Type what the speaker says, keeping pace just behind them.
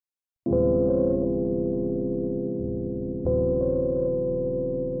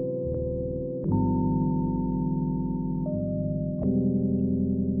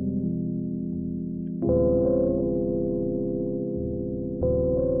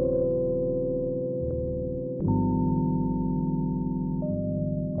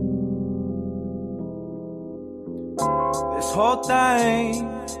This whole thing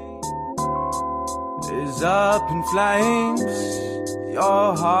is up in flames.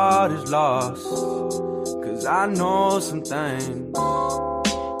 Your heart is lost, 'cause I know some things.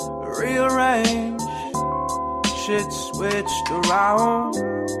 Rearrange, shit switched around.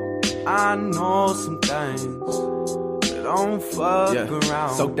 I know some things, but don't fuck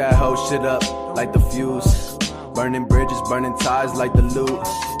around. Soak that whole shit up like the fuse. Burning bridges, burning ties like the loot.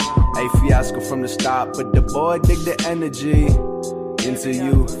 A fiasco from the start, but the boy dig the energy into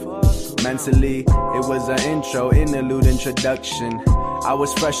you. Mentally, it was an intro, interlude, introduction. I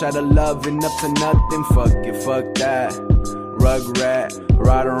was fresh out of love and up to nothing. Fuck it, fuck that. Rugrat,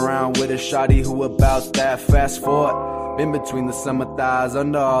 ride around with a shawty who about that. Fast forward, been between the summer thighs,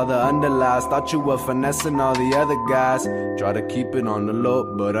 under all the underlies. Thought you were finessing all the other guys. Try to keep it on the low,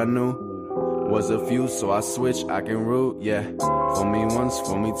 but I knew was a few, so I switched. I can root, yeah. For me once,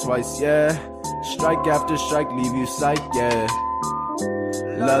 for me twice, yeah. Strike after strike, leave you sight, yeah.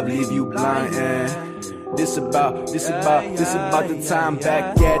 Love leave you blind, and this about the time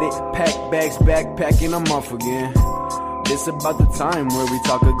back at it. Pack bags, backpacking, I'm off again. This about the time where we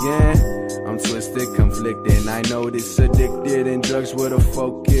talk again. I'm twisted, conflicted, I know this addicted, and drugs were the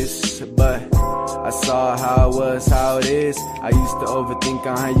focus. But I saw how it was, how it is. I used to overthink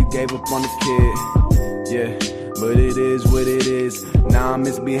on how you gave up on the kid. Yeah, but it is what it is. Now I'm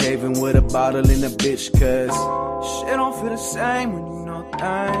misbehaving with a bottle and a bitch, 'cause shit don't feel the same when you know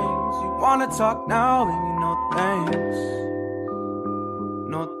things. You wanna talk now, baby, no thanks.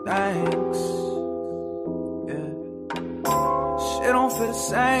 No thanks. Yeah. Shit don't feel the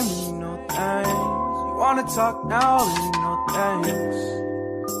same when you know things. You wanna talk now, baby, no thanks.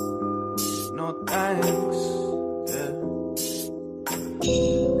 No thanks. Yeah.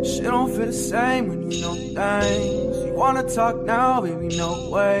 Shit don't feel the same when you know things. You wanna talk now, baby, no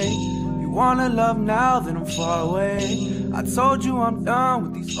way. You wanna love now, then I'm far away. I told you I'm done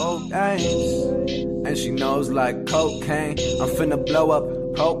with these old games. And she knows like cocaine. I'm finna blow up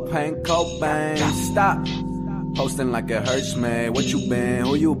propane, Cobain. Stop posting like it hurts, man. What you been,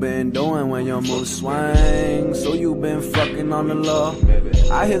 who you been doing when your mood swings? So you been fucking on the low.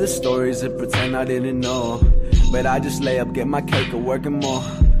 I hear the stories and pretend I didn't know, but I just lay up, get my cake, or working more.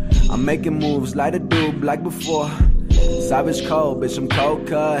 I'm making moves like a dude like before. Savage cold, bitch, I'm cold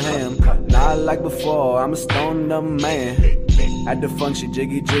cut ham. Not like before, I'm a stoned up man. Had to function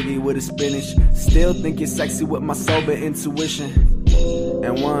jiggy jiggy with a spinach. Still think you're sexy with my sober intuition.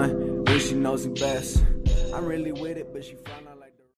 And one, when she knows me best. I'm really with it, but she found out.